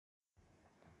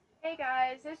Hey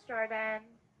guys, it's Jordan.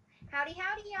 Howdy,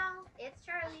 howdy, y'all. It's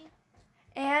Charlie.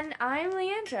 And I'm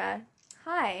Leandra.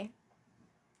 Hi.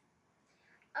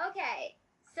 Okay,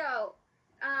 so,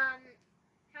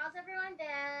 how's everyone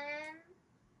been?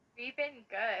 We've been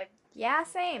good. Yeah,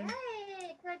 same.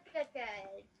 Hey, good.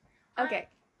 Okay.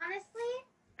 Honestly,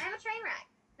 I'm a train wreck.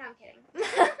 No, I'm kidding.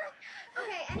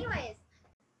 Okay, anyways,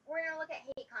 we're gonna look at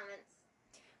hate comments.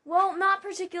 Well, not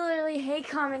particularly hate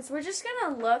comments. We're just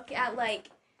gonna look at,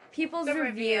 people's The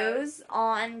reviews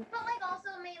on... But,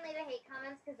 also mainly the hate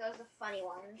comments, because those are funny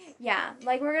ones. Yeah,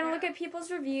 we're gonna look at people's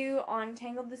review on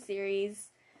Tangled the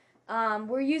series.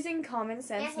 We're using Common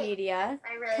Sense Media.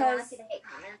 I really want to see the hate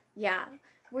comments. Yeah.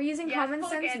 We're using Common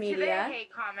Sense Media. We'll get to the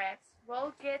hate comments.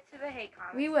 We'll get to the hate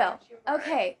comments. We will.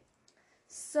 Okay.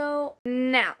 So,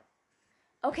 now.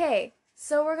 Okay,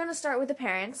 so we're gonna start with the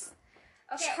parents.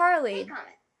 Okay, Charlie. hate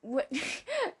comment.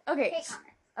 Okay. Hate comment.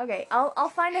 Okay, I'll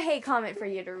find a hate comment for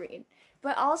you to read.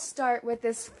 But I'll start with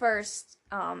this first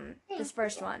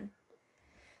one.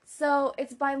 So,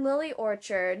 it's by Lily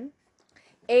Orchard.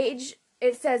 It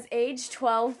says age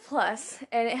 12 plus,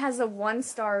 and it has a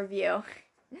 1-star review.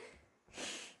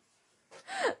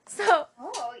 So,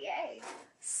 Oh, yay.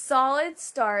 solid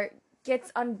start,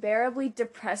 gets unbearably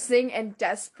depressing and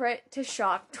desperate to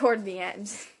shock toward the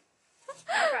end.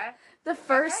 Okay. The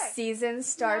first season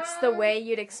starts the way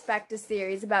you'd expect a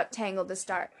series about Tangled to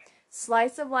start.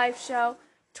 Slice of life show.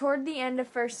 Toward the end of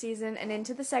first season and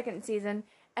into the second season,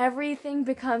 everything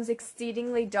becomes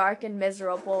exceedingly dark and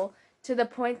miserable, to the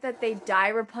point that they dye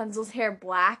Rapunzel's hair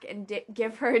black and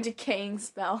give her a decaying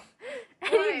spell.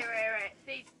 Wait.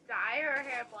 They dye her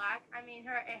hair black. I mean,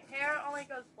 her hair only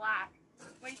goes black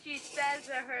when she says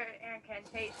her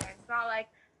incantation. It's not like,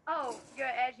 oh, you're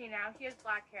edgy now. Here's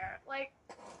black hair. Like,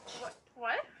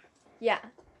 what? Yeah.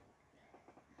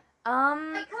 Come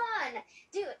on,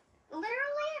 dude.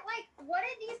 Literally, what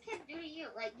did these kids do to you?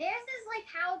 This is,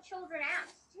 how children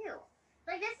act, too.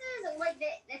 This is,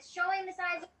 it's showing the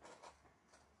size of...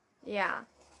 Yeah.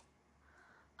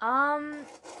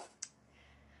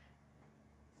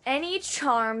 Any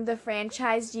charm the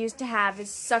franchise used to have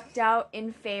is sucked out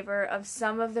in favor of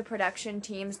some of the production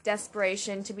team's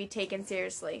desperation to be taken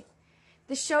seriously.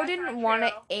 This show didn't want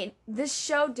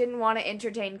to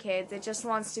entertain kids. It just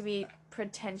wants to be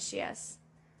pretentious.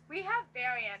 We have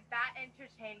Varian. That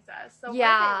entertains us. So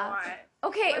Yeah. what do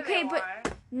they want? Okay, but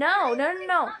no.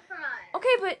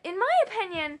 Okay, but in my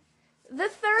opinion, the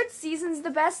third season's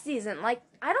the best season. I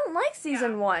don't like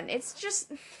season 1. It's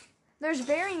just, there's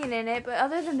Varian in it, but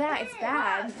other than that, it's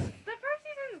bad. The first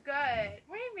season's good.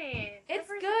 What do you mean? It's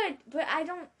good, but I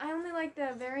only like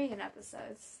the Varian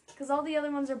episodes, because all the other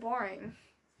ones are boring.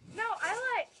 No,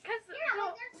 because...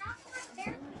 there's not much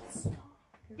there.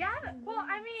 Yeah, well,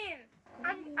 I mean...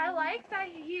 I like that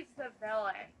he's the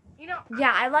villain. You know.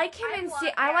 Yeah, I like him in.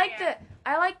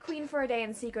 I like Queen for a Day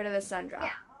and Secret of the Sundrop.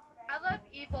 Yeah, I love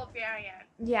Evil Varian.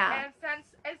 Yeah. And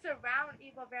since it's around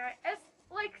Evil Varian, it's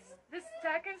the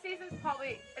second season's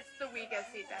probably the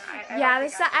weakest season.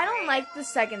 I don't like the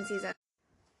second season.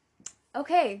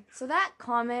 Okay, so that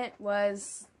comment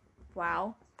was,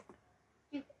 wow.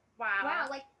 Wow,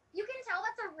 you can tell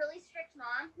that's a really strict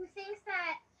mom who thinks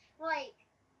that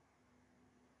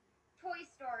Toy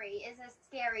Story is a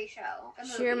scary show.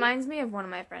 She reminds me of one of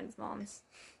my friend's moms.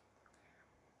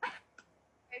 I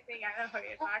think I know who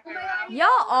you're talking about.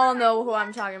 Y'all all know who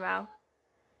I'm talking about.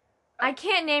 I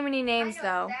can't name any names,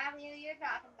 though. Exactly who you're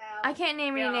talking about. I can't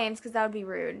name any names because that would be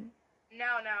rude.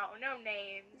 No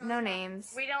names. No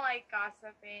names. We don't like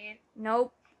gossiping.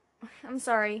 Nope. I'm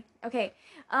sorry. Okay.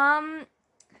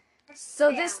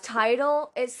 So this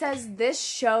title, it says this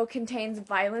show contains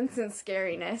violence and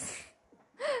scariness.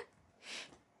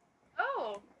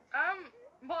 Oh,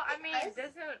 well, I mean,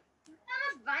 doesn't... Not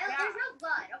much violence. Yeah. There's no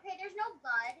blood. Okay, there's no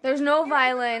blood. There's no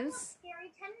violence.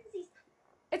 Scary tendencies.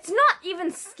 It's not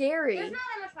even scary. There's not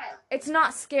that much violence. It's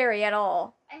not scary at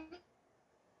all. I mean,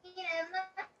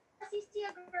 unless you see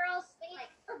a girl's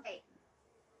face, okay.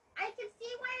 I can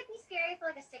see why it'd be scary for,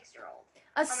 a 6-year-old.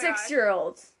 A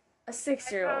 6-year-old. A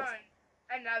 6-year-old.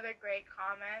 Another great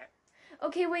comment.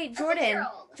 Okay, wait, Jordan.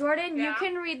 Jordan, yeah? You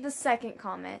can read the second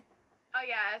comment. Oh,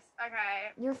 yes.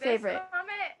 Okay. Your favorite. This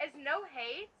comment is no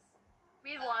hate.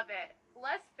 We love it.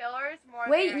 Less fillers, more...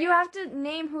 Wait, you have to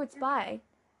name who it's by.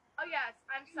 Oh, yes.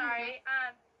 I'm sorry.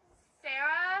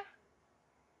 Sarah...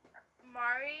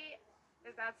 Mari...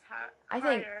 That's how... I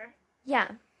think... Yeah.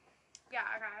 Yeah,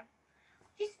 okay.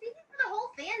 She's speaking for the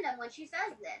whole fandom when she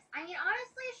says this. I mean,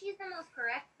 honestly, she's the most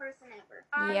correct person ever.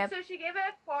 Yep. So she gave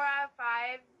it 4 out of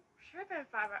 5. Should have been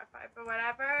 5 out of 5, but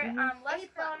whatever. Less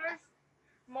fillers...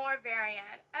 more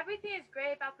Variant. Everything is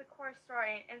great about the core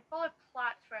story and full of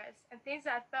plot twists and things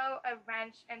that throw a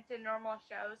wrench into normal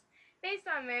shows based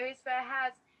on movies, but it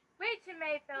has way too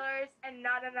many fillers and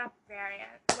not enough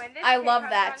Variant. When this I kid love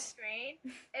comes that. on screen,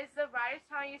 is the writers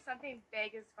telling you something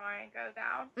big is going to go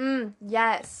down?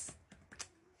 Yes.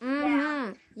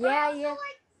 Mm-hmm. But Yeah. also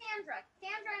like Cassandra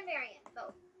and Varian,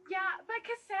 both. Yeah, but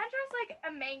Cassandra's like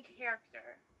a main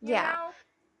character. You Yeah. know?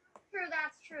 True,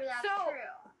 that's true.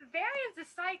 Varian's a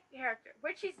side character,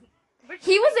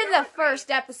 He was in the first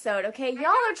episode, okay?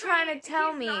 Y'all are trying to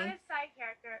tell me. He's not a side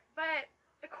character, but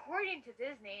according to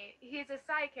Disney, he's a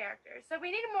side character. So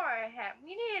we needed more of him.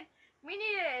 We needed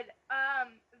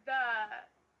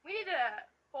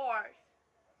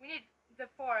the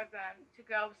four of them to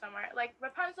go somewhere. Like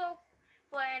Rapunzel,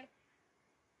 Flynn,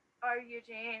 or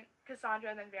Eugene,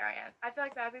 Cassandra, and then Varian. I feel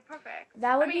like that would be perfect.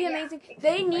 That would be amazing. Yeah.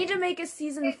 They need to make a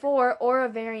season 4 or a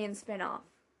Varian spinoff.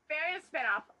 Varian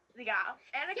spinoff, yeah.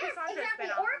 And a Cassandra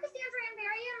spinoff. Or Cassandra and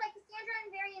Varian, like Cassandra and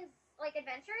Varian's like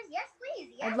adventures. Yes,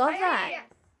 please. Yes. I'd love that.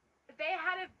 Yes. They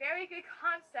had a very good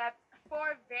concept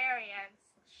for Varian's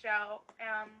show.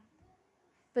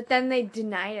 But then they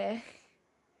denied it.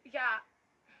 Yeah.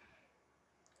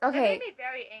 Okay. It made me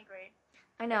very angry.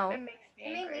 I know. It makes me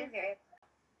angry. Very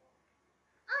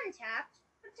untapped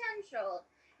potential.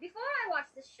 Before I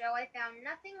watched this show, I found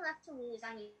nothing left to lose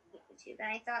on YouTube, and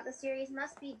I thought the series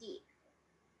must be deep.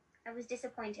 I was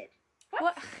disappointed.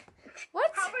 What?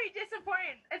 How were you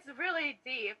disappointed? It's really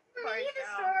deep. To me,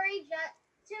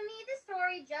 the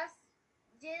story just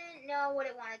didn't know what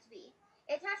it wanted to be.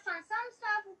 It touched on some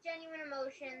stuff with genuine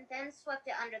emotion, then swept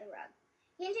it under the rug.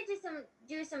 Hinted to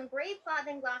do some great plot,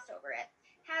 then glossed over it.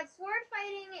 Had sword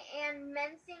fighting and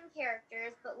menacing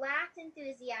characters, but lacked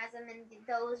enthusiasm in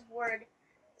those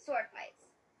sword fights.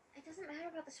 It doesn't matter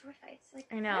about the sword fights. Like,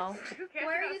 I know. Who cares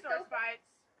about sword fights?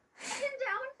 Even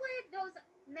downplayed those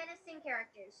menacing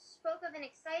characters. Spoke of an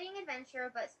exciting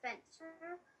adventure, but spent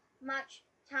too much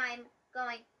time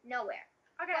going nowhere.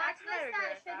 Okay, I kind of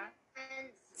agree with that.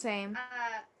 Same.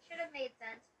 Should have made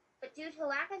sense, but due to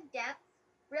lack of depth,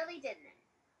 really didn't.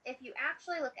 If you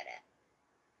actually look at it.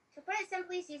 To put it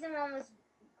simply, season 1 was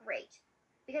great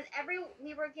because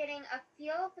we were getting a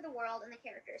feel for the world and the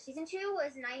characters. Season 2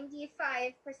 was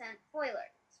 95%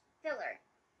 filler.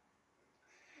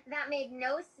 That made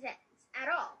no sense at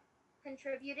all.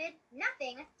 Contributed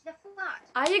nothing to the plot.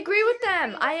 I agree with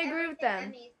them.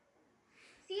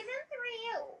 Season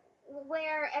 3,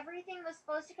 where everything was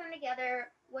supposed to come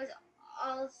together, was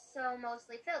also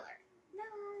mostly filler.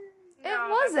 It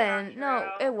wasn't. No,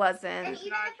 it wasn't. And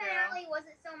even the finale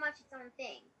wasn't so much its own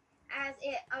thing, as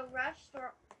it a rushed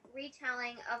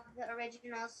retelling of the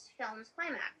original film's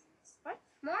climax. What?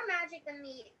 More magic than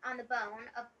meat on the bone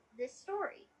of this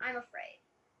story, I'm afraid.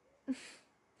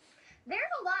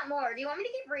 There's a lot more. Do you want me to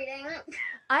keep reading?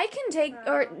 I can take,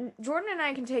 or Jordan and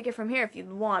I can take it from here if you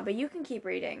want, but you can keep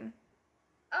reading.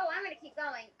 Oh, I'm going to keep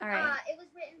going. All right. It was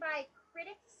written by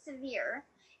Critic Severe.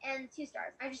 And 2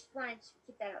 stars. I just wanted to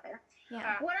keep that out there.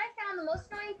 Yeah. What I found the most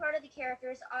annoying part of the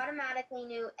characters automatically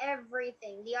knew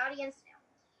everything the audience knew.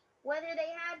 Whether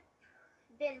they had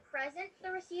been present for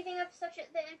the receiving of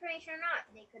the information or not.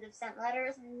 They could have sent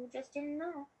letters and you just didn't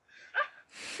know.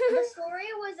 The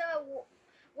story was at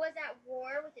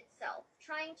war with itself,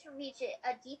 trying to reach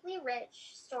a deeply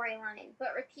rich storyline,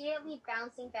 but repeatedly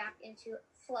bouncing back into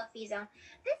fluffy zone.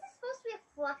 This is supposed to be a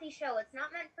fluffy show. It's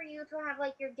not meant for you to have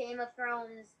like your Game of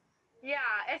Thrones. Yeah,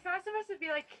 it's not supposed to be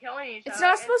like killing each other. It's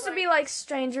not supposed to be like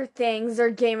Stranger Things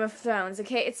or Game of Thrones,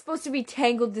 okay? It's supposed to be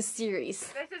Tangled the series.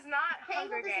 This is not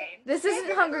Hunger Games. This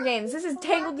isn't Hunger Games. This is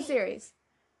Tangled the series.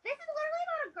 This is literally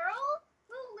about a girl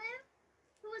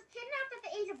who was kidnapped at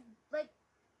the age of like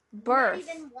birth.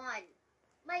 Not even 1.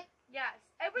 Like, yes,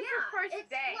 it was her first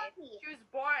day. Fluffy. She was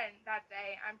born that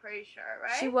day, I'm pretty sure,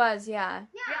 right? She was, yeah.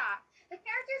 Yeah. The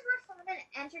characters were fun and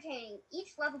entertaining,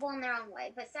 each lovable in their own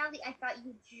way, but sadly, I thought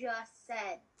you just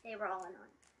said they were all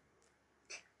annoying.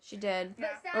 She did.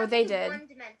 But sadly, or they did.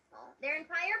 One-dimensional. Their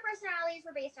entire personalities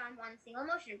were based on one single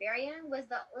emotion. Varian was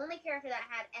the only character that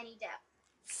had any depth.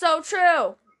 So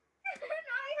true! Not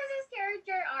because his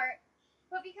character art,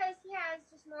 but because he has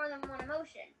just more than one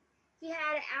emotion. He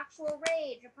had actual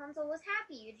rage. Rapunzel was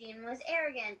happy. Eugene was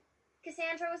arrogant.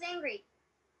 Cassandra was angry.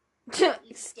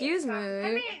 Excuse me.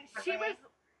 I mean, she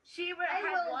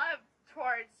had love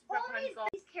towards Rapunzel. All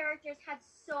these characters had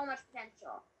so much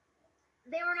potential.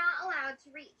 They were not allowed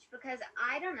to reach because,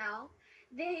 I don't know,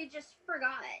 they just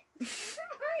forgot. By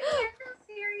the end of the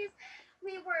series,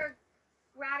 we were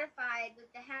gratified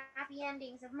with the happy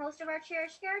endings of most of our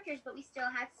cherished characters, but we still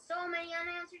had so many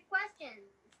unanswered questions.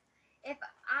 If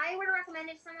I were to recommend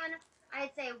it to someone,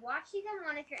 I'd say watch season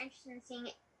 1 if you're interested in seeing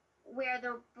where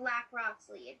the Black Rocks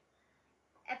lead.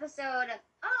 Episode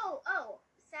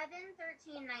 7,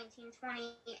 13, 19,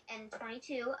 20, and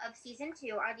 22 of season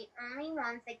 2 are the only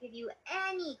ones that give you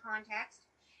any context.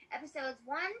 Episodes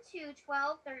 1, 2,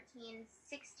 12, 13,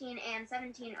 16, and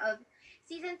 17 of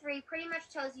season 3 pretty much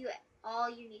tells you all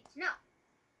you need to know.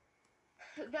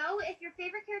 Though, if your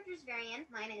favorite character is Varian,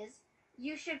 mine is,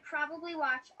 you should probably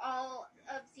watch all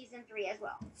of season 3 as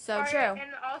well. So true.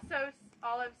 And also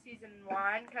all of season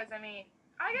 1, because, I mean,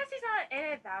 I guess he's not in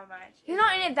it that much. He's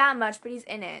not in it that much, but he's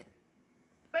in it.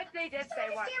 But they did say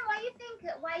what. I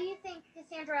understand why you think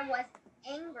Cassandra was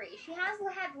angry. She has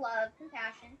had love,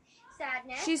 compassion,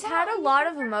 sadness. She's had a lot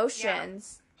of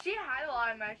emotions. Yeah. She had a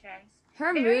lot of emotions.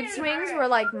 Her mood swings were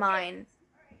like mine.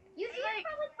 You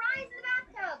probably cries in the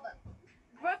bathtub.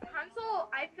 Rapunzel,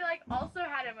 I feel like, also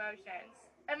had emotions.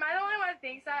 Am I the only one who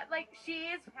thinks that? Like, she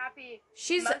is happy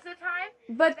most of the time.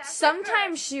 But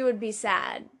sometimes she would be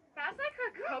sad. That's like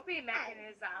her coping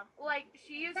mechanism. Like,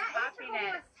 she used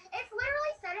happiness. It's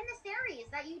literally said in the series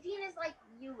that Eugene is like,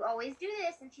 you always do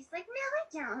this. And she's like, no, I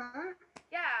don't.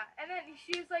 Yeah, and then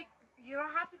she's like, you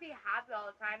don't have to be happy all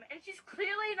the time. And she's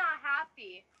clearly not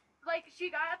happy. Like, she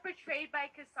got betrayed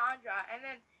by Cassandra. And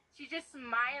then she's just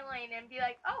smiling and be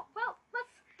like, oh, well, let's...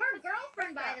 Her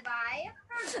girlfriend, by the by.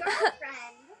 Her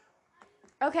girlfriend.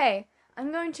 Okay,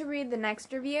 I'm going to read the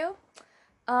next review.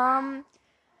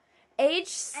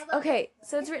 Okay,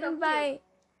 so it's written by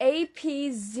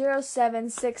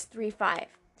AP07635.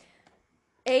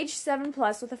 Age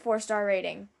 7+ with a 4-star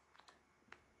rating.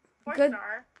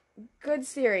 4-star? Good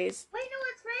series. Wait, no,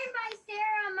 it's written by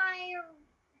Sarah Meyer.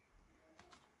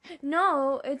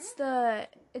 No, that's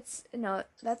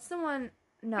the one.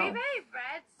 No. Maybe I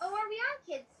read. Oh, are we on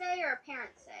Kids Say or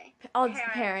Parents Say?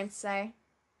 Parents Say.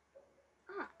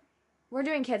 Oh. We're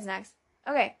doing Kids next.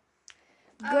 Okay.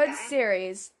 Good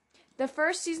series. The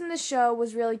first season of the show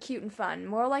was really cute and fun,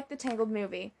 more like the Tangled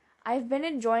movie. I've been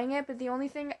enjoying it, but the only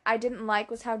thing I didn't like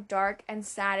was how dark and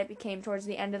sad it became towards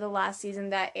the end of the last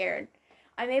season that aired.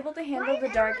 I'm able to handle the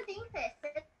dark... Why does everyone think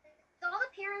this? All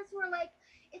the parents were like,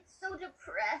 it's so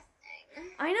depressing.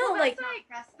 I know, well,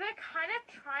 they're kind of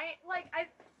trying, like, I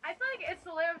feel like it's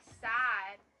a little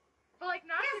sad, but, like,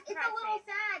 not depressing. It's a little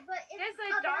sad, but it's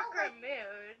a darker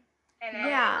mood.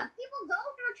 Yeah. People go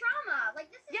through trauma. Like,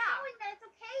 this is showing that it's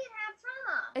okay to have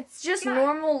trauma. It's just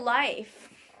normal life.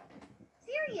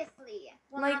 Seriously.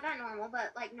 Well, not that normal,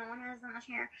 but, like, no one has that much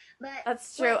hair. But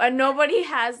that's true. And nobody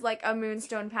has, like, a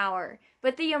moonstone power.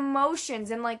 But the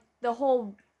emotions and, like, the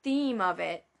whole theme of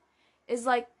it is,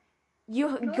 like,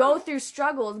 you go through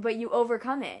struggles, but you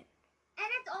overcome it. And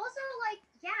it's also, like,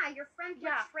 your friend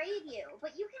betrayed you,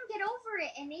 but you can get over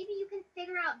it, and maybe you can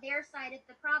figure out their side of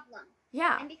the problem.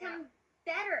 Yeah. And become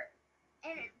better.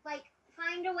 And, like,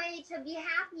 find a way to be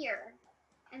happier.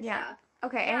 And stuff.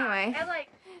 Okay, anyway. And, like,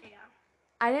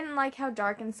 I didn't like how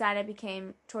dark and sad it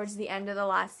became towards the end of the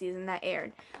last season that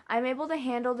aired. I'm able to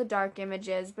handle the dark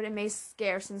images, but it may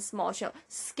scare some small children.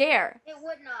 Scare! It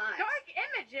would not.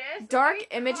 Dark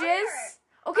images?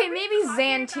 Okay, maybe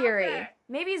Xantiri.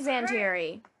 Maybe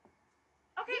Xantiri.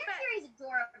 Okay, Xantiri's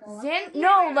adorable.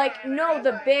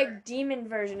 The big demon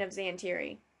version of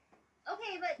Xantiri.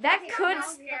 Okay, but that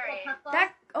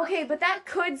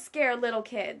could scare little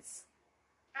kids.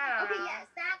 Okay, yes,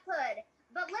 that could.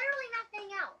 But literally nothing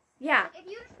else. Yeah. Like,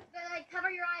 if you cover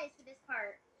your eyes for this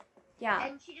part. Yeah.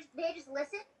 And they just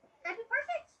listen, that'd be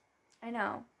perfect. I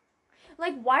know.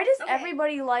 Like, why does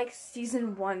everybody like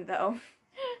season 1 though?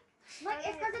 Like,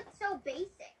 it's because it's so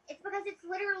basic. It's because it's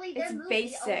literally the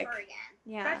movie over again.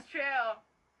 Yeah. That's true.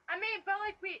 I mean, but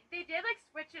like they did like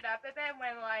switch it up a bit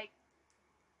when like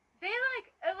they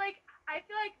I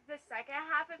feel like the second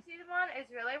half of season 1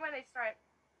 is really when they start.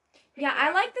 Yeah,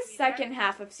 I like the second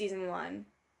half of season 1.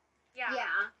 Yeah.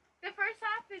 The first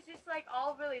half is just like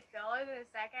all really filler. The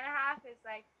second half is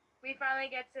like we finally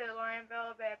get to learn a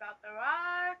little bit about the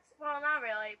rocks. Well, not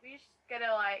really. We just get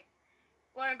to like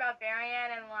learn about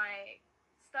Varian and like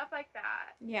stuff like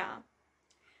that. Yeah.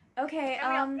 Okay.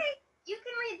 You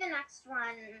can read the next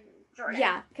one, Jordan.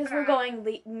 Yeah, because we're going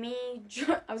I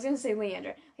was gonna say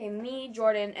Leander. Okay, me,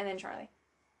 Jordan, and then Charlie.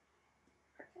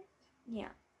 Perfect. Yeah.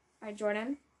 All right,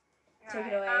 Jordan. Take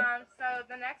it away. So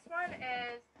the next one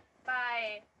is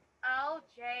by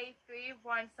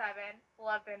LJ317.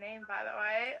 Love the name, by the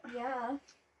way. Yeah.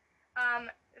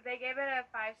 They gave it a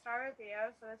 5-star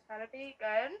review, so this better be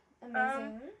good.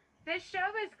 Amazing. This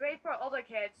show is great for older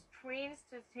kids, tweens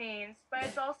to teens, but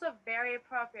it's also very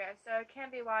appropriate, so it can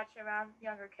be watched around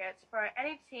younger kids. For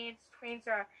any teens, tweens,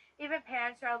 or even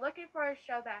parents who are looking for a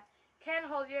show that can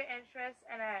hold your interest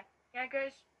in a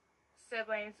younger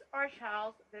siblings, or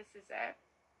child, this is it.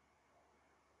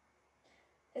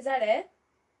 Is that it?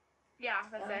 Yeah,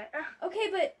 that's Oh. it. Okay,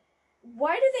 but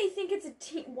why do they think it's a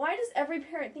teen? Why does every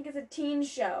parent think it's a teen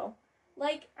show?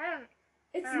 Like,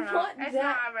 it's I don't know. not It's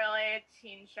that. not really a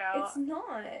teen show. It's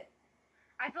not.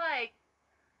 I feel like,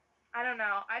 I don't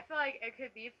know. I feel like it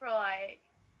could be for like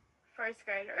first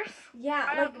graders. Yeah,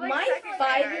 I like don't- like my second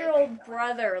 5-year-old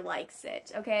brother likes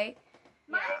it. Okay.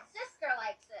 My Yeah. sister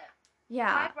likes it.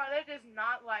 Yeah. My brother does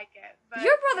not like it. But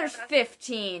Your brother's yeah,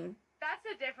 15. That's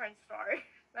a different story.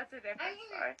 That's a different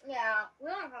story. Yeah, we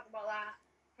don't talk about that.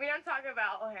 We don't talk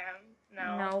about him.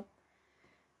 No. Nope.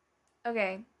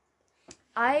 Okay.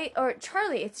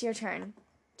 Charlie, it's your turn.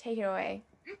 Take it away.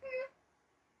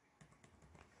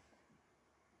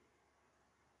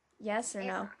 Yes or It's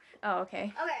no? not. Oh,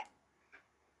 okay. Okay.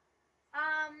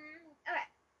 Okay.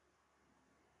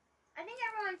 I think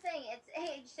everyone's saying it's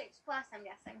age 6+, I'm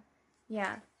guessing.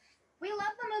 Yeah. We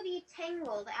love the movie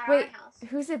Tangled at Wait, our house.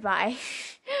 who's it by?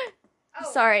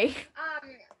 Oh, Sorry.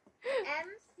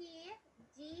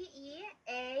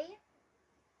 MCDEAC.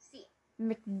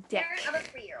 McDick. Parent of a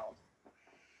 3-year-old.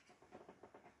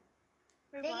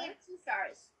 Wait, They what? gave it 2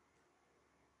 stars.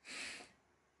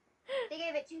 They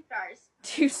gave it 2 stars.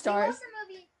 2 stars.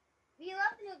 We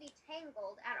love the movie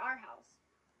Tangled at our house.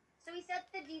 So we set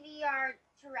the DVR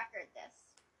to record this.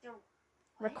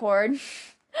 Record.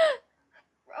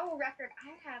 Oh, record.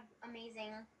 I have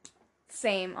amazing.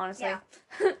 Same, honestly. Yeah.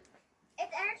 It's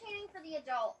entertaining for the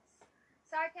adults.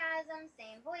 Sarcasm,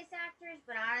 same voice actors,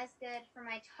 but not as good for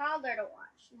my toddler to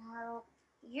watch. No,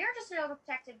 you're just an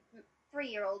overprotective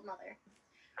 3-year-old mother.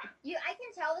 I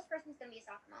can tell this person's gonna be a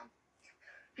soccer mom.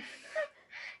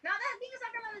 Not that being a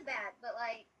soccer mom is bad, but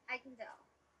like I can tell.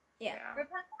 Yeah.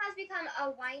 Rapunzel has become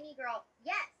a whiny girl.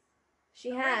 Yes,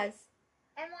 She has.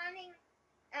 and wanting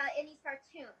in these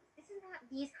cartoons. This is not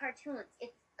these cartoons.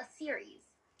 It's a series.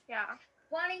 Yeah.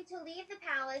 Wanting to leave the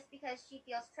palace because she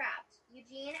feels trapped.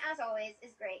 Eugene, as always,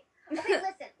 is great. Okay,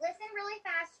 listen really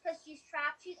fast because she's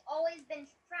trapped. She's always been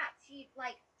trapped. She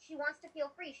wants to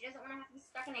feel free. She doesn't want to have to be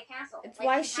stuck in a castle. It's like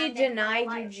why she she has been her denied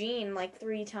whole life. Eugene like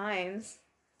 3 times.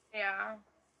 Yeah.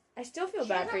 I still feel She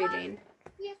bad for doesn't Eugene.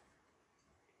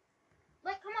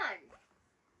 Like, come on.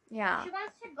 Yeah. She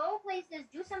wants to go places,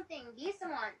 do something, be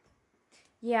someone.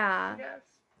 Yeah. Yes.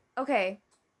 Okay.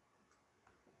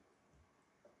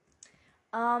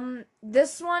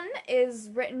 This one is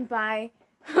written by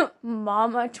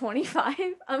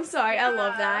Mama25. I'm sorry, I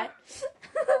love that.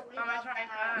 We Mama love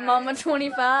that.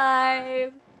 25.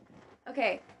 Mama25.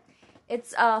 Okay.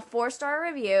 It's a 4-star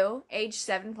review, age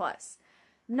 7+.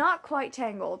 Not quite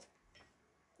Tangled.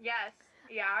 Yes.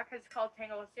 Yeah, because it's called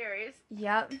Tangled series.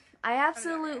 Yep. I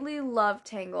absolutely love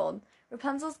Tangled.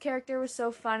 Rapunzel's character was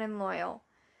so fun and loyal.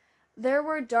 There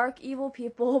were dark, evil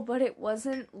people, but it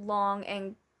wasn't long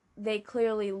and they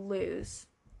clearly lose.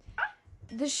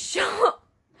 The show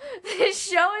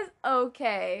is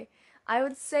okay. I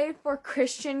would say for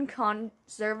Christian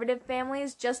conservative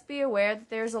families, just be aware that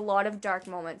there's a lot of dark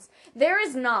moments. There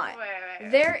is not.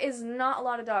 Wait. There is not a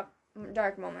lot of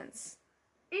dark moments.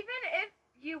 Even if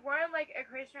you weren't like a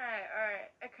Christian or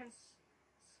a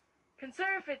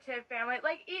conservative family,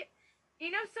 like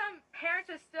you know, some parents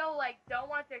are still like don't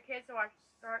want their kids to watch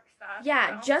dark stuff.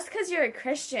 Yeah, so. just because you're a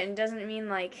Christian doesn't mean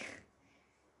like.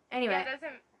 Anyway. Yeah, it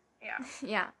doesn't. Yeah.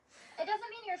 Yeah. It doesn't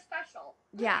mean you're special.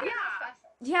 Yeah. You're Yeah. not special.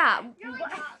 Yeah. You're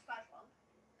like not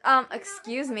special.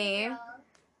 Excuse me.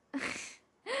 Yeah.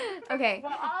 Okay. We're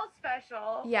all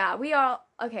special. Yeah, we all.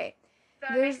 Okay.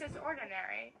 So it makes us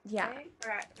ordinary. Yeah.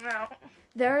 Right? No.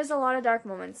 There is a lot of dark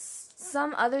moments.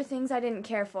 Some other things I didn't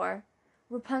care for.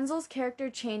 Rapunzel's character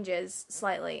changes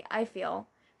slightly, I feel.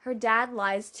 Her dad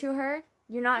lies to her.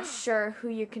 You're not sure who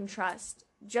you can trust.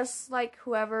 Just like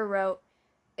whoever wrote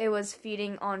it was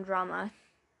feeding on drama.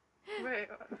 Wait.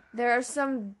 There are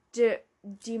some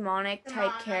demonic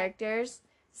type characters.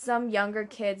 Some younger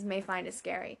kids may find it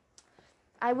scary.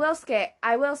 I will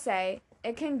say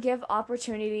it can give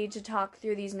opportunity to talk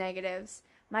through these negatives.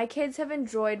 My kids have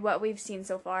enjoyed what we've seen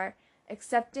so far,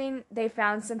 excepting they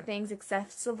found some things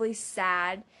excessively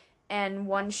sad and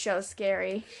one show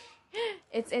scary.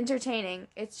 It's entertaining.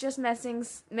 It's just missing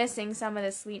some of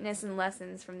the sweetness and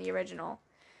lessons from the original.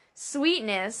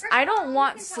 Sweetness? I don't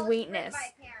want sweetness.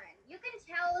 You can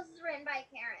tell this is written by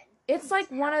Karen. It's like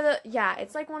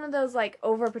one of those like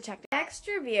overprotective. Next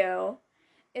review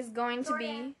is going to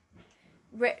be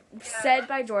said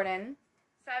by Jordan.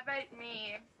 Said by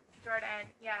me, Jordan.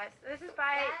 Yes. This is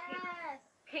by Yes.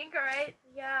 Pinkerite.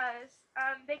 Yes.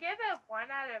 They gave it a 1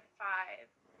 out of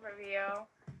 5 review.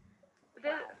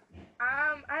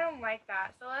 I don't like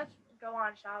that. So let's go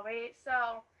on, shall we?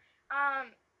 So,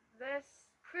 This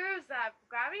proves that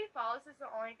Gravity Falls is the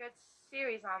only good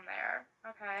series on there.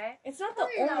 Okay. It's not the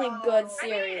only good I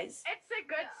mean, series. it's a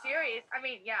good series. I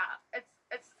mean, yeah,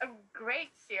 it's a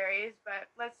great series,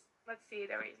 but let's see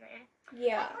the reasoning.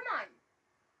 Yeah. Oh, come on.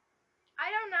 I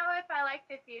don't know if I like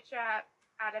the future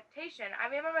adaptation. I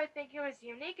remember thinking it was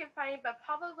unique and funny, but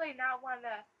probably not one of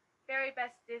the very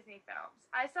best Disney films.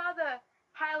 I saw the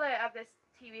pilot of this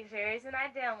TV series and I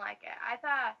didn't like it. I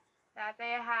thought that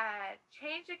they had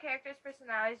changed the characters'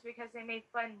 personalities because they made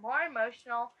Flynn more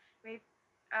emotional, made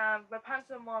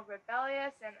Rapunzel more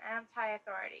rebellious and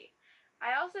anti-authority.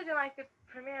 I also didn't like the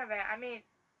premiere of it. I mean,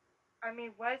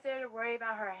 what is there to worry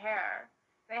about her hair?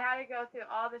 They had to go through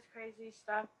all this crazy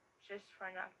stuff just for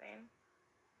nothing.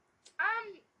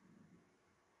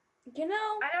 You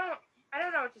know. I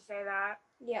don't know what to say to that.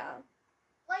 Yeah.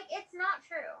 Like, it's not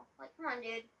true. Like, come on,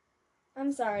 dude.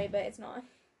 I'm sorry, but it's not.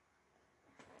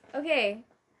 Okay.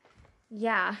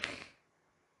 Yeah.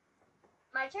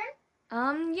 My turn?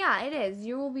 Yeah, it is.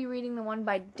 You will be reading the one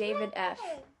by David F.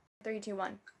 Yay! 3, 2,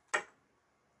 1.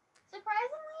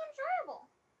 Surprisingly enjoyable.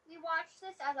 We watched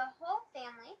this as a whole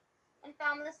family and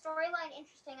found the storyline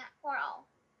interesting for all.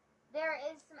 There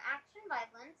is some action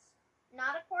violence,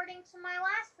 not according to my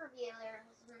last reviewers.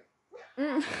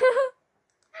 In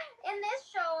this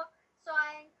show, so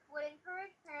I would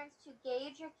encourage parents to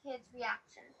gauge your kids'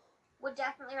 reaction. Would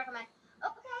definitely recommend.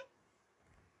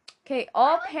 Okay, I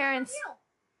all like this parents review.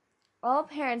 all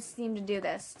parents seem to do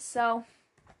this. So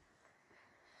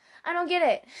I don't get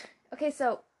it. Okay,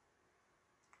 so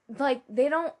like they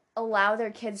don't allow their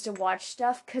kids to watch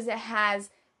stuff cuz it has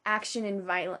action and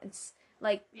violence.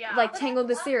 Like Yeah. Tangled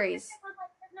the series.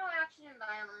 There's no action and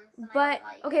violence. And But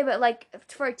I okay, but like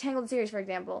for Tangled series, for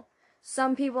example,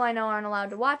 some people I know aren't allowed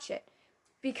to watch it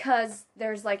because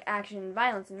there's like action and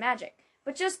violence and magic.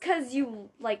 But just because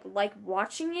you like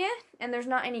watching it and there's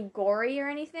not any gory or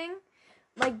anything,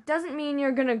 like doesn't mean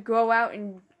you're gonna go out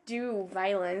and do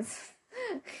violence.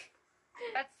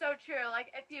 That's so true.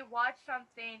 Like, if you watch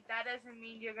something, that doesn't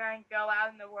mean you're going to go out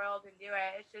in the world and do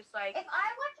it. It's just like... If I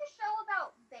watch a show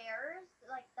about bears,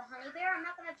 like the honey bear, I'm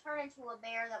not going to turn into a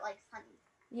bear that likes honey.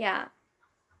 Yeah.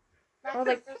 That's Or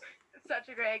like such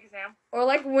a great example. Or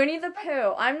like Winnie the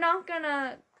Pooh. I'm not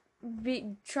gonna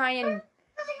try and...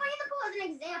 Winnie the Pooh is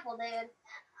an example, dude.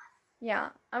 Yeah,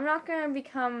 I'm not gonna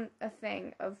become a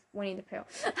thing of Winnie the Pooh.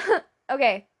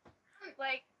 Okay.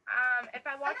 Like, if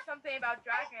I watch something about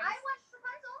dragons... I watched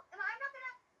Rapunzel, and I'm not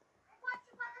gonna... I watched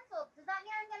Rapunzel. Does that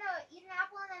mean I'm gonna eat an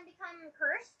apple and then become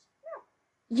cursed? No.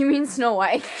 You mean Snow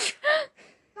White?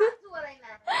 That's what I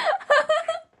meant.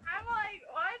 I'm like,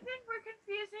 well, I think we're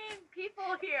confusing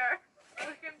people here.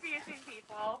 We're confusing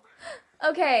people.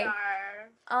 Okay. We are.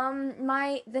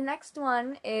 The next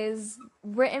one is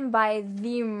written by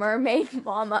the Mermaid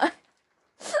Mama.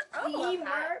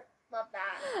 Love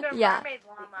that. The Yeah. Mermaid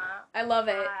Llama. I love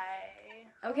it. Hi.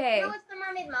 Okay. No, it's the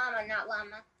Mermaid Mama, not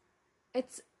Llama.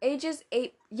 It's ages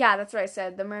 8. Yeah, that's what I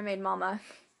said. The Mermaid Mama.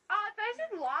 Oh, I thought you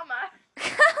said llama.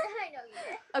 I know you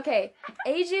did. Okay,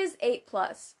 ages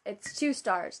 8+. It's 2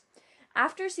 stars.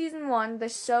 After season 1, the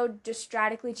show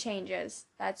drastically changes.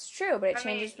 That's true, but it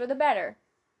changes for the better.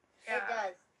 Yeah. It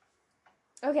does.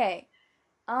 Okay.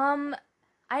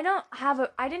 I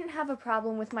didn't have a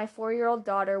problem with my 4-year-old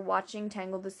daughter watching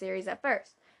Tangled the series at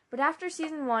first. But after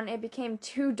season 1, it became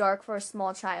too dark for a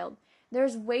small child.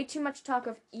 There's way too much talk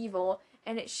of evil,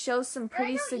 and it shows some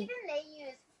pretty...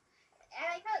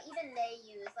 I like how even they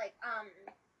use, like,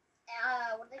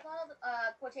 what are they called?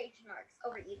 Quotation marks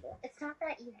over evil. It's not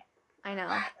that evil. I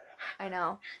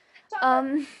know.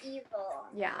 Evil.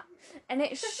 Yeah. And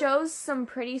it shows some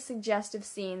pretty suggestive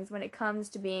scenes when it comes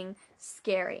to being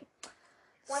scary.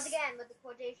 Once again, with the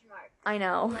quotation marks. I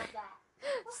know. Love that.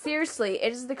 Seriously,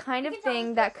 it is the kind of You can tell thing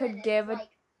it's that different. could give It's a...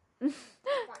 like 20.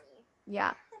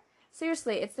 Yeah.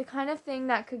 Seriously, it's the kind of thing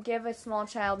that could give a small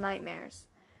child nightmares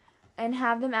and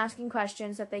have them asking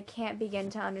questions that they can't begin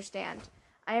to understand.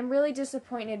 I am really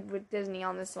disappointed with Disney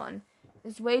on this one.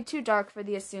 It's way too dark for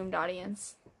the assumed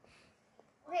audience.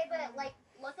 Okay, but, like,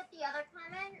 look at the other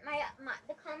comment.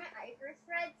 The comment I first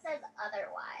read says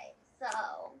otherwise,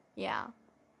 so... Yeah.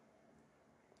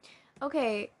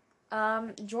 Okay,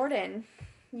 Jordan,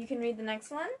 you can read the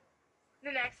next one?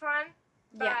 The next one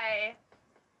Yeah. by,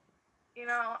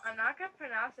 I'm not going to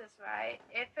pronounce this right.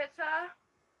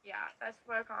 Yeah, that's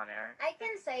for Connor. I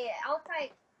can say it. I'll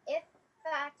try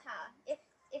Ifyata.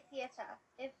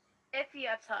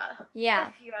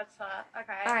 Yeah. Ifyata.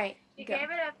 Okay. All right, She go. gave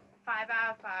it a 5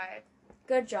 out of 5.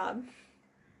 Good job.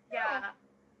 Yeah.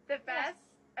 The best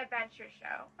adventure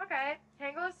show. Okay.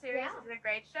 Tangled series is a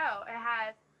great show. It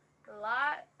has A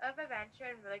lot of adventure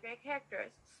and really great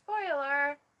characters.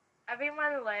 Spoiler,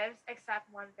 everyone lives except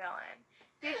one villain.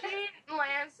 Eugene,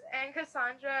 Lance, and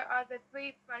Cassandra are the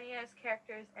 3 funniest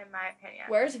characters in my opinion.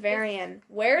 Where's Varian?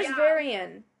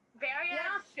 Varian?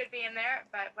 Varian should be in there,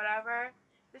 but whatever.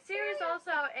 The series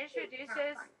also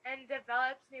introduces and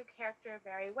develops new character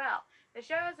very well. The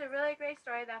show is a really great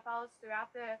story that follows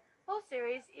throughout the whole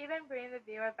series, even bringing the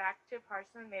viewer back to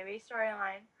parts of the movie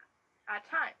storyline at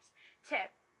times. Tip: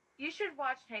 you should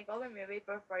watch Tangled, the movie,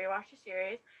 before you watch the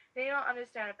series. Then you'll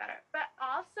understand it better. But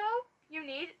also,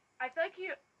 I feel like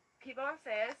people don't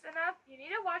say this enough, you need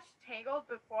to watch Tangled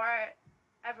before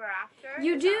Ever After.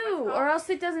 You do, or else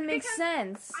it doesn't make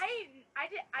sense.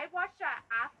 I watched that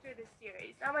after the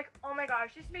series. And I'm like, oh my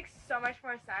gosh, this makes so much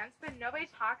more sense. But nobody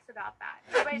talks about that.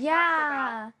 Nobody talks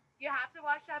about, you have to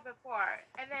watch that before.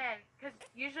 And then, because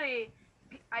usually,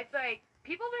 I feel like,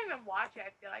 people don't even watch it,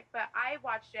 I feel like, but I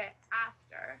watched it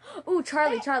after. Ooh,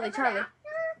 Charlie. After?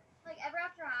 Like Ever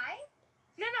After High?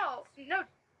 No,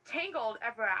 Tangled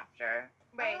Ever After.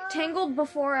 Wait. Tangled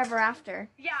before Ever After.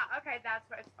 Yeah, okay, that's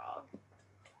what it's called.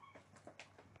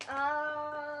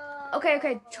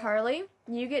 Okay, Charlie,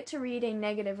 you get to read a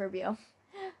negative review.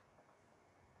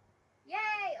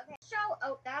 Yay! Okay. Show.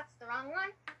 Oh, that's the wrong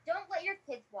one. Don't let your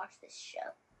kids watch this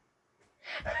show.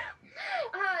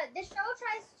 The show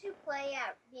tries to play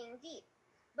at being deep,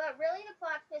 but really the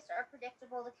plot twists are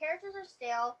predictable. The characters are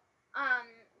stale.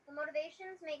 The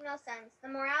motivations make no sense. The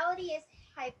morality is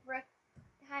hypercritical.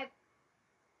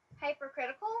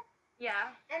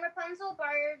 Yeah. And Rapunzel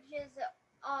barges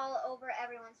all over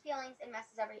everyone's feelings and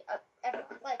messes everyone's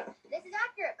life. This is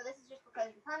accurate, but this is just because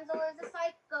Rapunzel is a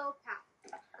psychopath.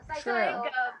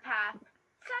 Psychopath.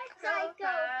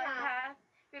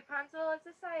 Rapunzel is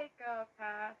a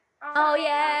psychopath. Oh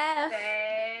yeah.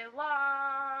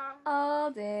 All All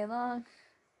day long. day long.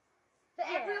 But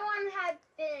everyone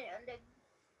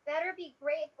better be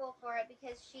grateful for it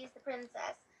because she's the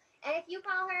princess. And if you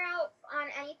call her out on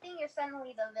anything, you're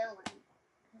suddenly the villain.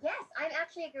 Yes, I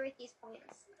actually agree with these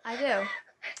points. I do.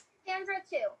 Cassandra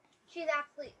too. She's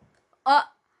absolutely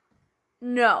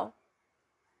No.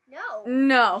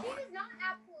 No. She is not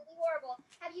absolutely horrible.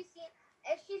 Have you seen?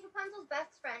 She's Rapunzel's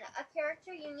best friend, a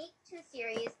character unique to the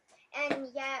series, and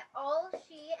yet all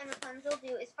she and Rapunzel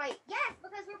do is fight. Yes,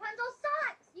 because Rapunzel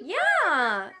sucks.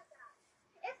 Yeah.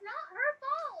 It's not her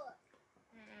fault.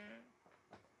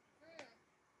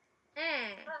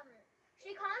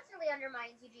 She constantly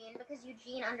undermines Eugene because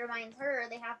Eugene undermines her.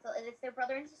 They have to. It's their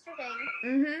brother and sister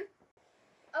thing.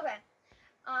 Okay.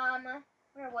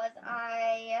 Where was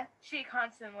I? She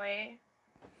constantly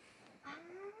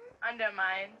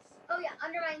undermines. Oh yeah,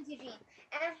 undermines Eugene,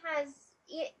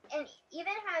 and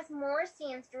even has more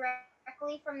scenes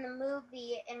directly from the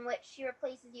movie in which she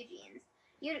replaces Eugene's.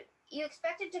 You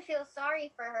expected to feel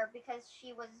sorry for her because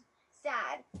she was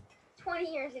sad 20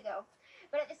 years ago.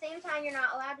 But at the same time, you're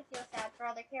not allowed to feel sad for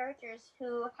other characters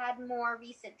who had more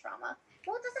recent trauma.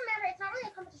 Well, it doesn't matter. It's not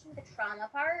really a competition with the trauma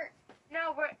part.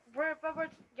 No, it's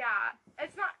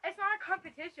not a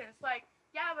competition. It's like,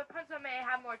 yeah, Rapunzel may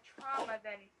have more trauma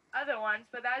than other ones,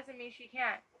 but that doesn't mean she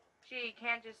can't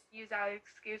just use that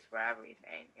excuse for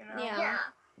everything, you know?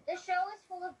 Yeah. The show is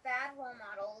full of bad role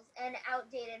models and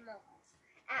outdated morals.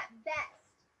 At best,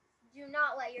 do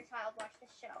not let your child watch the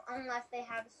show unless they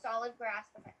have a solid grasp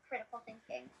of critical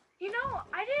thinking. You know,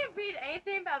 I didn't read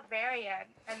anything about Varian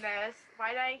in this.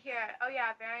 Why did I hear it? Oh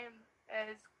yeah, Varian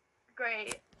is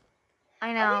great.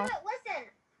 I know. Okay, but listen.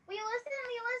 We listen.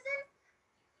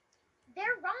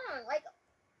 They're wrong. Like,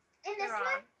 in this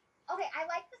one, okay, I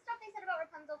like the stuff they said about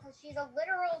Rapunzel because she's a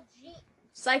literal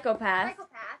psychopath.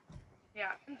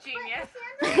 Yeah, genius.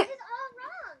 But Cassandra is all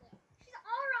wrong. She's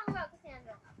all wrong about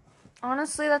Cassandra.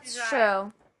 Honestly, that's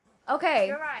true. Okay.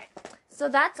 You're right. So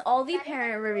that's all the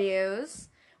parent reviews.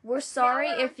 We're sorry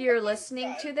if you're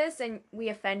listening to this and we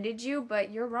offended you, but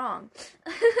you're wrong.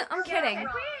 I'm kidding.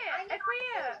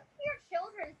 Your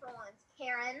children for once,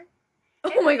 Karen.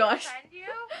 Oh my gosh. Offend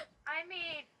you? I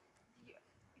mean,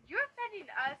 you're offending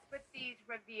us with these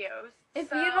reviews.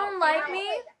 If you don't like me,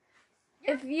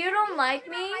 my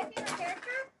favorite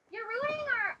character, you're ruining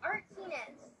our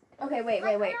artsiness. Okay, wait.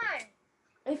 Come on.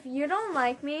 If you don't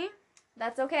like me,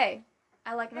 that's okay.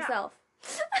 I like myself.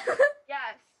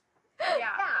 Yes.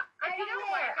 Yeah.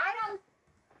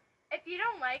 If you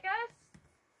don't like us,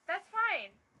 that's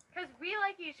fine. Because we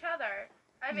like each other.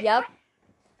 I mean, yep.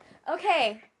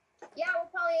 Okay. Yeah, we're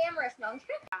polyamorous, no?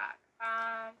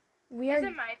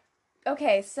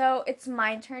 Okay, so it's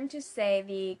my turn to say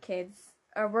the kids,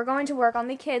 or we're going to work on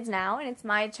the kids now, and it's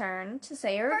my turn to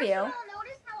say a review. First of all,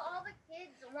 notice how all the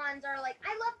kids ones are like,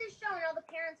 I love this show, and all the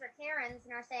parents are Karens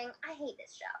and are saying, I hate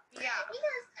this show. Yeah.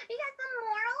 Because the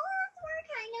morals were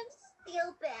kind of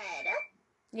stupid.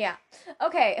 Yeah.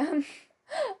 Okay.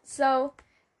 So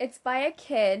it's by a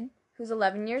kid who's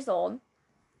 11 years old.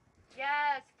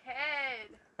 Yes,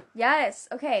 kid. Yes.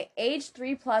 Okay. Age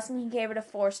 3+, and he gave it a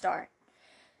 4-star.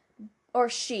 Or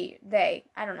she, they.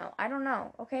 I don't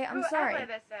know. Okay, I'm sorry. Whoever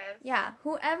this is. Yeah,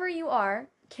 whoever you are,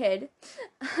 kid,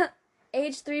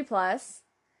 age 3+,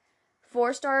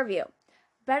 4-star review.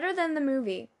 Better than the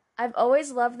movie. I've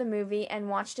always loved the movie and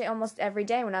watched it almost every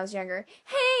day when I was younger.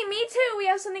 Hey, me too! We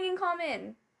have something in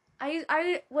common.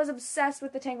 I was obsessed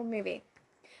with the Tangled movie.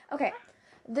 Okay,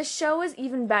 the show is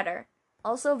even better.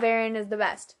 Also, Varian is the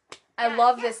best. I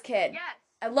love this kid. Yes.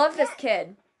 I love this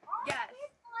kid. Yes.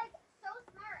 So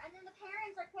smart, and then the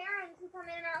parents are Karens who come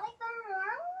in and are like, the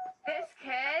morals? This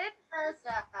kid.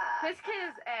 This kid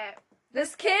is it.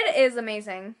 This kid is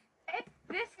amazing.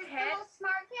 This He's kid. the most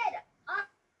smart kid.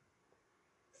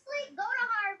 Honestly, go to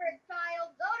Harvard,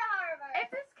 child. Go to Harvard. If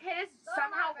this kid is Go to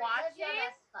somehow Harvard. Live your watching,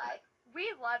 best life. we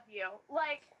love you.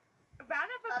 Like, round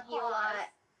of Love you a applause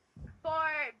lot. for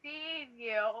being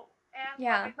you and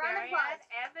Yeah. loving Round of Varian applause.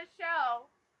 and the show.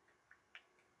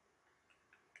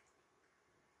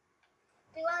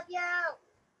 We love you.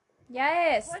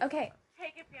 Yes. Let's Okay.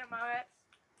 Take a few moments.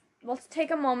 Let's take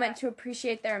a moment to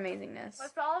appreciate their amazingness.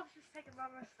 Let's all just take a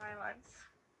moment of silence.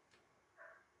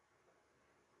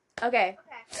 Okay.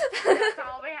 Okay. That's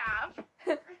all we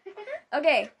have.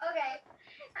 Okay. Okay.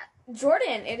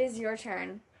 Jordan, it is your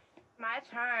turn. My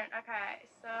turn. Okay,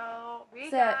 so we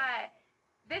So- got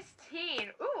this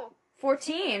teen. Ooh,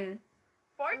 14.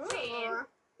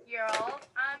 14-year-old.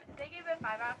 They gave it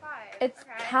 5 out of 5. It's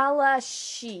okay.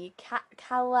 Kalashi.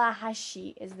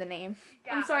 Kalahashi is the name.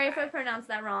 Yeah, I'm sorry if I okay. pronounced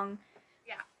that wrong.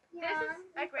 This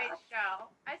is a great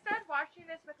show. I started watching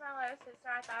this with my little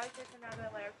sister. I thought it was just another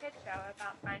little kid show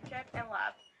about friendship and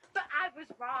love. But I was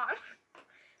wrong.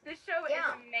 This show is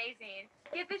amazing.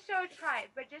 Give this show a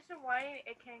try, but just a warning,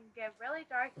 it can get really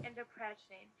dark and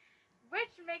depressing,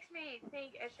 which makes me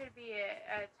think it should be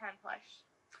a 10+.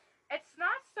 It's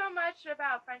not so much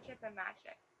about friendship and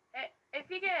magic. If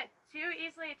you get too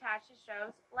easily attached to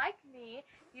shows, like me,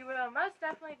 you will most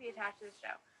definitely be attached to the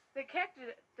show. The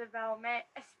character development,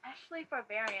 especially for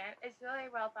Varian, is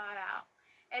really well thought out.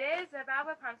 It is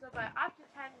about Rapunzel, but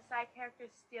oftentimes the side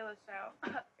characters steal the show.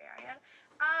 Varian.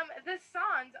 The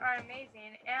songs are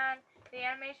amazing, and the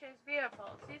animation is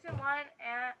beautiful. Season 1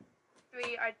 and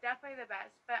 3 are definitely the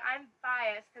best, but I'm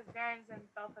biased because Varian's in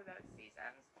both of those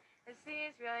seasons. The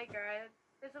scene is really good.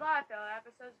 There's a lot of filler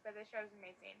episodes, but this show is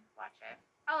amazing. Watch it.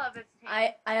 I love this team.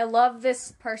 I love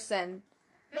this person.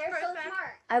 They're so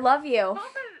smart. I love you.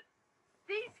 Both of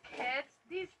these kids,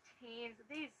 these teens,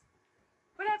 these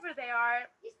whatever they are,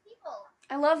 These people.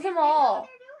 I love them They know what all.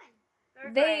 they're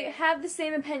doing. they're They great. have the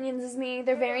same opinions as me.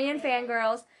 They're Varian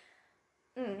fangirls.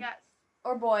 Yes.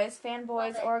 Or boys.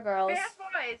 Fanboys Love it. or girls. Fan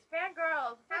boys, fan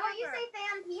girls. How about you whatever. say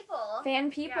fan people?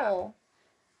 Fan people.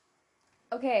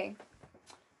 Okay.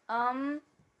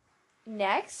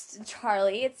 Next,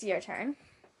 Charlie, it's your turn.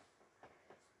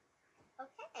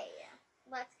 Okay.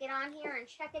 Let's get on here and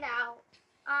check it out.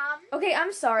 Okay,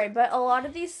 I'm sorry, but a lot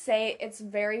of these say it's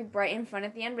very bright and fun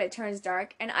at the end, but it turns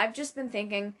dark. And I've just been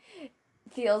thinking,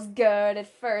 feels good at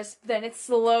first, then it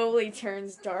slowly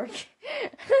turns dark.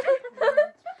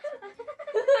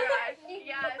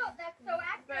 Yes. That's so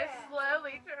But accurate.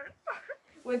 slowly turn.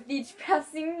 With each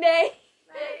passing day,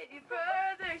 Lady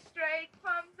further straight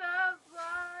from the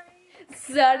line.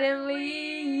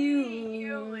 suddenly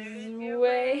you lose your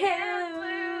way and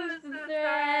lose the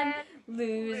thread.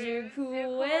 Lose your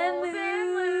cool and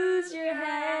lose your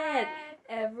head.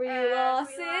 Every loss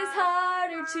is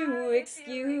harder to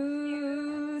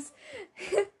excuse.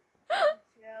 Till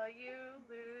you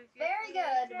lose your Very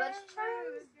good, but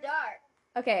turns dark.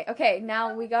 Okay,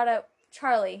 now we gotta...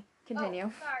 Charlie, continue.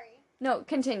 Oh, sorry. No,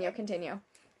 continue. Kylie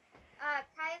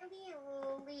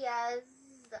Leah's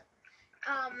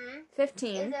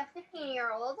 15. is a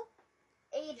 15-year-old,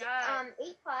 age Yes.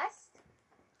 8 plus.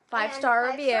 5-star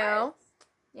and 5 review. stars.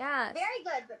 Yes. Very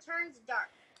good, but turns dark.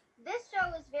 This show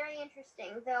is very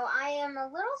interesting, though I am a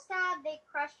little sad they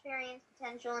crushed Varian's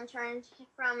potential and turned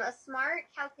from a smart,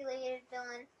 calculated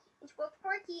villain into a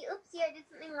quirky, oopsie, I did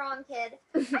something wrong kid.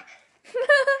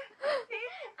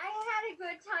 I had a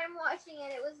good time watching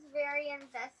it. It was very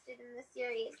invested in the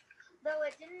series, though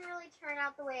it didn't really turn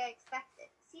out the way I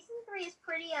expected. Season 3 is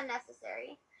pretty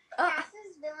unnecessary.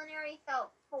 Cass's villainy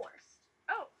felt forced.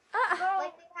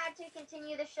 Like they had to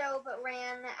continue the show but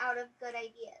ran out of good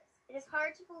ideas. It is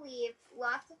hard to believe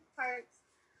lots of parts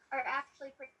are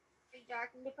actually pretty very dark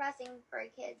and depressing for a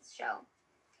kids show,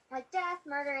 like death,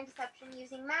 murder, and deception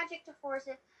using magic to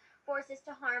forces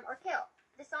to harm or kill.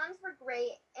 The songs were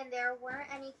great, and there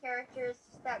weren't any characters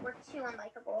that were too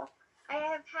unlikable. I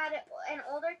have had an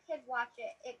older kid watch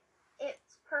it.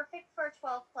 It's perfect for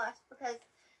 12 plus because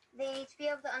they need to be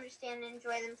able to understand and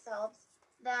enjoy themselves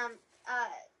the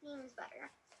themes better.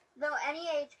 Though any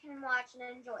age can watch and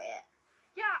enjoy it.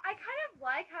 Yeah, I kind of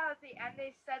like how at the end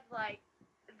they said, like,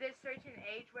 this certain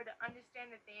age would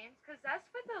understand the themes, because that's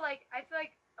what I feel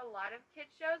like a lot of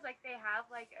kids shows, like, they have,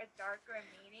 like, a darker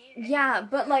meaning. Yeah,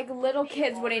 but, like, little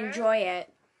kids would older. enjoy it.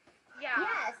 Yeah.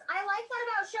 Yes, I like that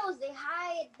about shows. They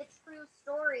hide the true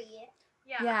story.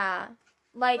 Yeah. Yeah.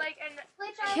 Like and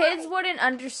Which I kids like. wouldn't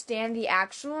understand the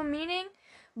actual meaning,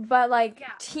 but, like,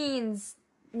 Yeah. teens,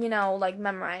 you know, like,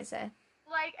 memorize it.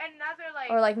 Like, another,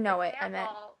 like, Or, like, know it, I meant.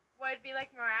 example would be,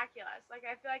 like, Miraculous. Like,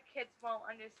 I feel like kids won't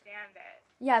understand it.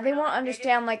 Yeah, they You know, won't they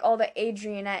understand, like, all the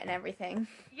Adrianette and everything.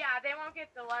 Yeah, they won't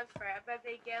get the love for it, but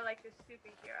they get, like, the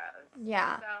superheroes.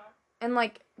 Yeah. So. And,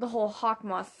 like, the whole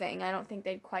Hawkmoth thing, I don't think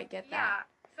they'd quite get that.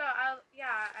 Yeah. So,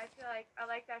 I feel like I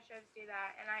like that shows do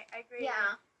that, and I agree.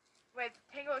 Yeah. With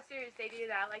Tangled series, they do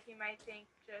that. Like, you might think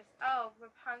just, oh,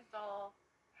 Rapunzel,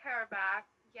 hair back,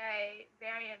 yay,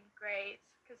 Varian, great,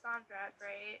 Cassandra,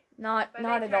 great. Not But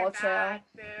at they all turn true. bad,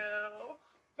 boo.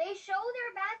 They show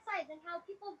their bad sides and how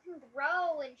people can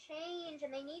grow and change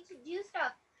and they need to do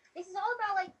stuff. This is all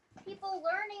about, like, people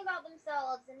learning about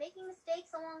themselves and making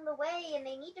mistakes along the way, and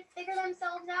they need to figure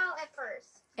themselves out at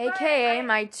first. AKA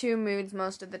my two moods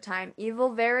most of the time.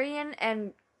 Evil Varian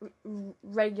and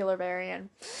regular Varian.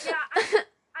 Yeah,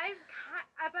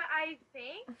 but I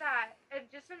think that,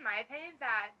 just in my opinion,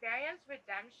 that Varian's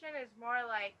redemption is more,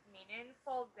 like,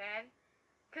 meaningful than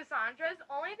Cassandra's,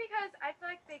 only because I feel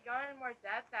like they go in more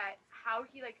depth at how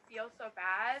he, like, feels so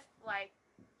bad. Like,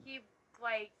 he,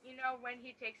 like, you know, when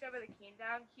he takes over the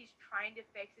kingdom, he's trying to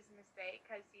fix his mistake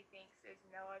because he thinks there's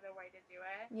no other way to do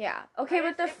it. Yeah. Okay,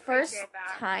 I but the just first appreciate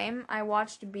that. time I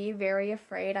watched Be Very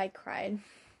Afraid, I cried.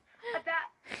 But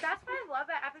that's why I love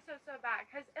that episode so bad,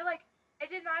 because it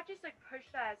did not just, like, push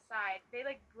that aside. They,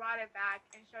 like, brought it back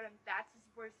and showed him that's his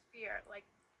worst fear. Like,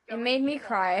 It made me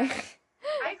cry.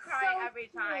 I cry so every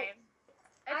time.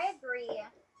 I agree.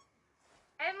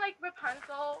 And, like,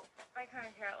 Rapunzel, I kind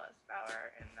of care less about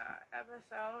her in the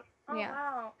episode. Oh, Yeah.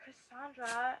 wow.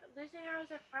 Cassandra, losing her as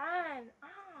a friend.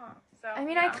 Oh. So, I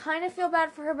mean, yeah. I kind of feel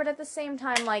bad for her, but at the same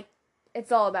time, like,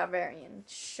 it's all about Varian.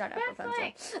 Shut up, But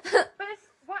it's Rapunzel. But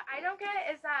what I don't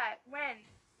get is that when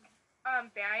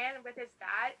Varian with his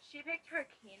dad, she picked her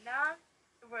kingdom.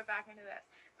 We're back into this.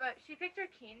 But she picked her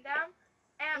kingdom,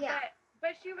 and Yeah.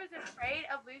 but she was afraid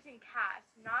of losing Cass,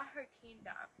 not her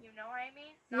kingdom. You know what I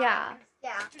mean? Yeah.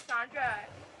 Yeah. Cassandra,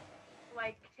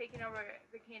 like, taking over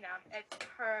the kingdom. It's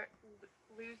her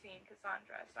losing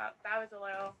Cassandra. So that was a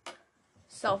little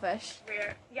Selfish.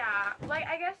 weird. Yeah. Like,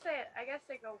 I guess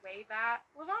they go way back.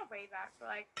 Well, not way back, but,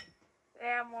 like, they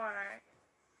have more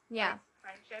Yeah.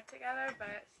 friendship together,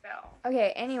 but still.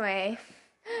 Okay, anyway.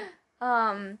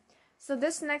 So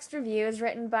this next review is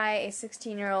written by a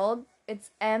 16-year-old.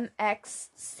 It's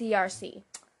MXCRC.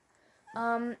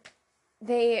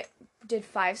 They did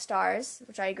 5 stars,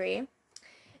 which I agree.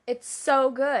 It's so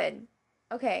good.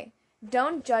 Okay,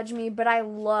 don't judge me, but I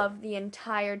love the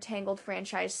entire Tangled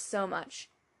franchise so much.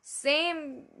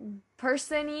 Same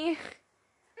person-y.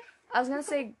 I was gonna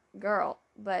say girl,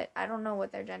 but I don't know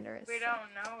what their gender is. We so.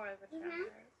 don't know where the gender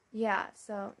is. Yeah,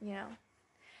 so, you know.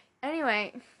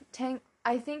 Anyway,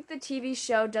 I think the TV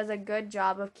show does a good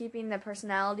job of keeping the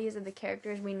personalities of the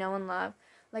characters we know and love,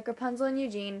 like Rapunzel and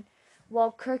Eugene,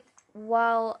 while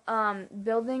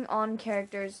building on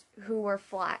characters who were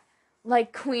flat,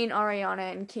 like Queen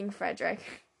Ariana and King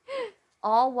Frederick.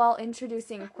 All while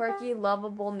introducing quirky,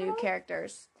 lovable new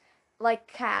characters, like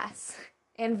Cass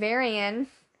and Varian.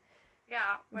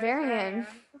 Yeah. where's Varian.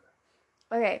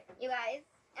 Okay, You guys,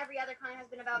 every other con has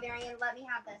been about Varian. Let me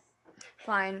have this.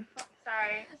 fine.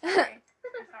 Sorry. I'm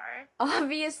sorry.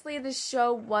 Obviously, the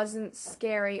show wasn't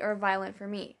scary or violent for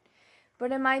me,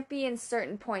 but it might be in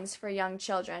certain points for young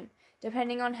children,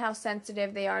 depending on how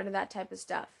sensitive they are to that type of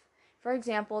stuff. For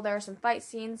example, there are some fight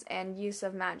scenes and use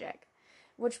of magic,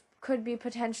 which could be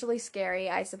potentially scary,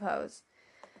 I suppose.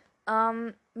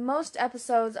 Most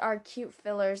episodes are cute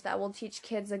fillers that will teach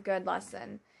kids a good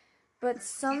lesson, but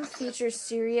some feature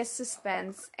serious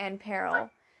suspense and peril.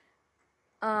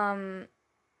 Where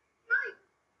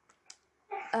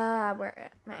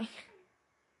am I?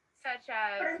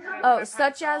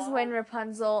 Such as when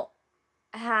Rapunzel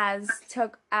has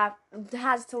to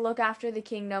look after the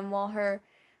kingdom while her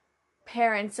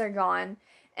parents are gone,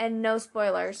 And no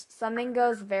spoilers, something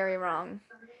goes very wrong.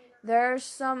 There are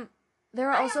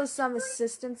also some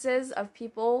instances of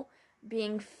people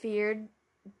being feared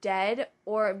dead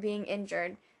or being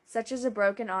injured, such as a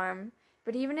broken arm.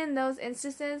 But even in those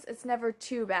instances, it's never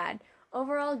too bad.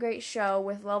 Overall, great show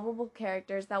with lovable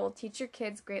characters that will teach your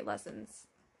kids great lessons.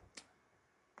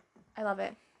 I love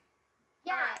it.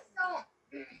 Yeah,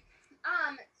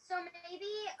 so maybe,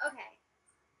 okay.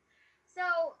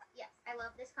 So, yes, I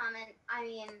love this comment. I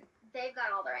mean, they've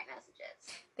got all the right messages.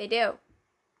 They do.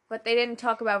 But they didn't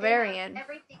talk about Varian.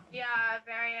 Everything. Yeah,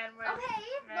 Varian was Okay,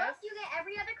 look, you get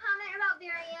every other comment about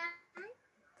Varian.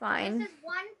 Fine. This is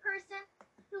one person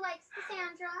who likes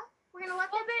Cassandra. We're gonna let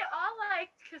them. Well, they all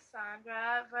liked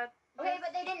Cassandra, but... Okay,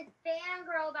 but they didn't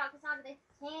fangirl about Cassandra. They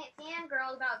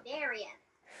fangirled about Varian.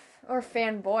 Or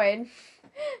fanboyed.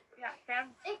 Yeah, A fan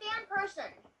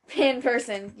person. Fan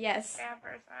person, yes. fan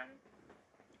person.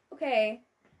 Okay.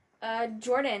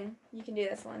 Jordan, you can do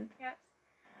this one. Yes.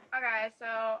 Okay,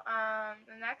 so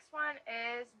the next one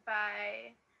is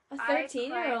by A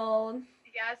 13-year-old.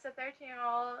 yes, a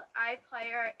 13-year-old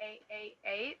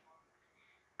iPlayer888.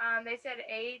 They said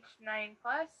age 9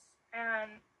 plus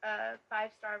and a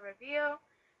 5-star review.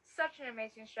 Such an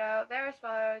amazing show. There are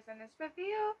spoilers in this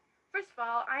review. First of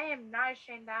all, I am not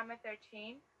ashamed that I'm a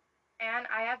 13, and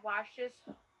I have watched this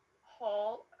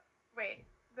whole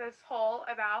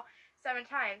about 7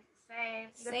 times. The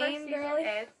first season girly.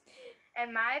 is,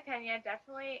 in my opinion,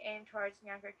 definitely aimed towards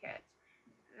younger kids.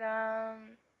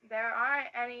 There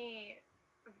aren't any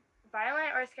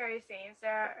violent or scary scenes. They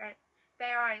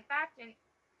are in fact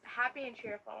happy and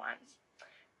cheerful ones.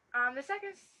 The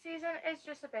second season is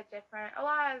just a bit different. A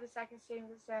lot of the second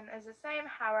season is the same,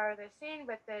 however, the scene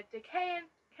with the decay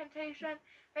incantation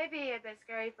may be a bit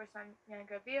scary for some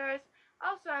younger viewers.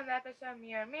 Also, in the episode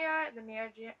Mirror Mirror, the mirror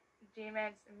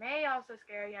demons may also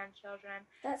scare young children.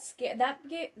 That scared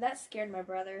my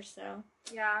brother, so.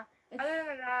 Yeah. Other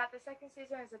than that, the second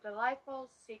season is a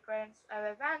delightful sequence of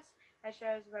events that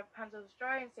shows Rapunzel's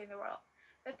story and seeing the world.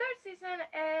 The third season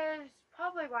is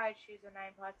probably why I choose a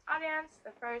 9+ audience.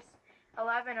 The first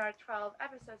 11 or 12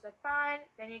 episodes are fine.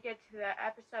 Then you get to the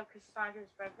episode Cassandra's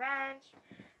Revenge.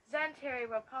 Zen Terry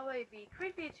will probably be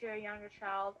creepy to a younger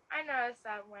child. I noticed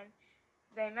that when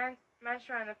they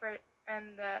mention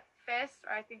in the fist,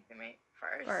 or I think they meant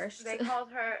first. They called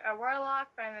her a warlock,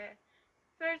 but in the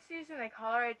third season they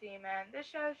call her a demon. This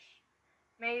shows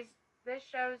me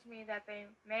that they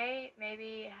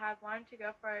maybe have wanted to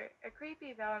go for a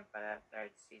creepy villain for the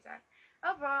third season.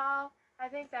 Overall, I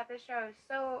think that this show is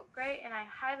so great, and I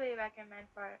highly recommend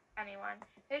for anyone.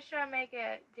 This show may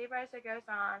get deeper as it goes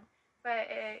on, but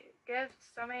it gives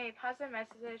so many positive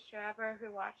messages to whoever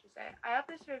who watches it. I hope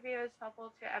this review is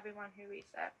helpful to everyone who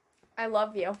reads it. I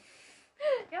love you.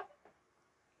 Yep.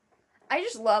 I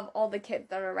just love all the kids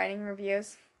that are writing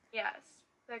reviews. Yes,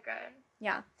 they're good.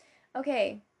 Yeah.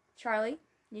 Okay, Charlie,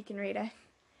 you can read it.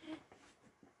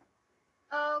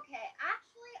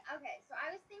 Okay, so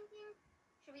I was thinking,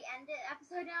 should we end the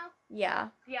episode now? Yeah.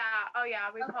 Yeah, oh yeah,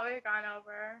 we've probably gone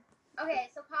over. Okay,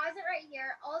 so pause it right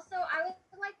here. Also, I would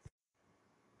like to...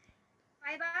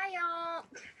 Bye-bye, y'all.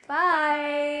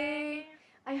 Bye.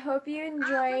 I hope you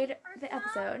enjoyed the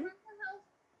episode.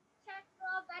 Check,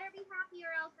 girl, better be happy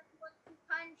or else I'm going to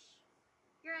punch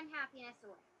your unhappiness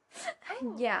away.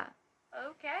 Yeah.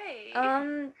 Okay.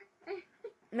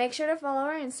 Make sure to follow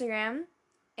our Instagram,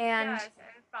 and yes,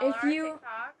 and follow if our you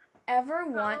TikTok. ever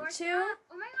want to,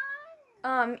 Oh my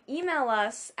god. Email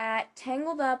us at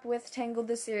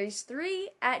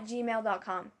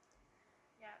tangledupwithtangledtheseries3@gmail.com.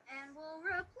 Yes. And we'll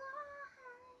reply.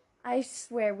 I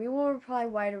swear, we will reply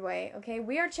right away, okay?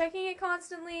 We are checking it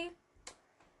constantly.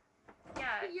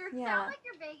 Yeah. You Yeah. sound like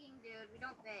you're begging, dude. We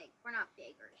don't beg. We're not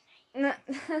beggars.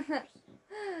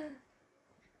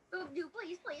 Oh, do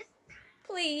please. Please.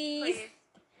 Please.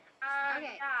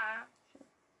 Okay. Yeah.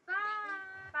 Bye.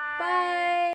 Bye. Bye.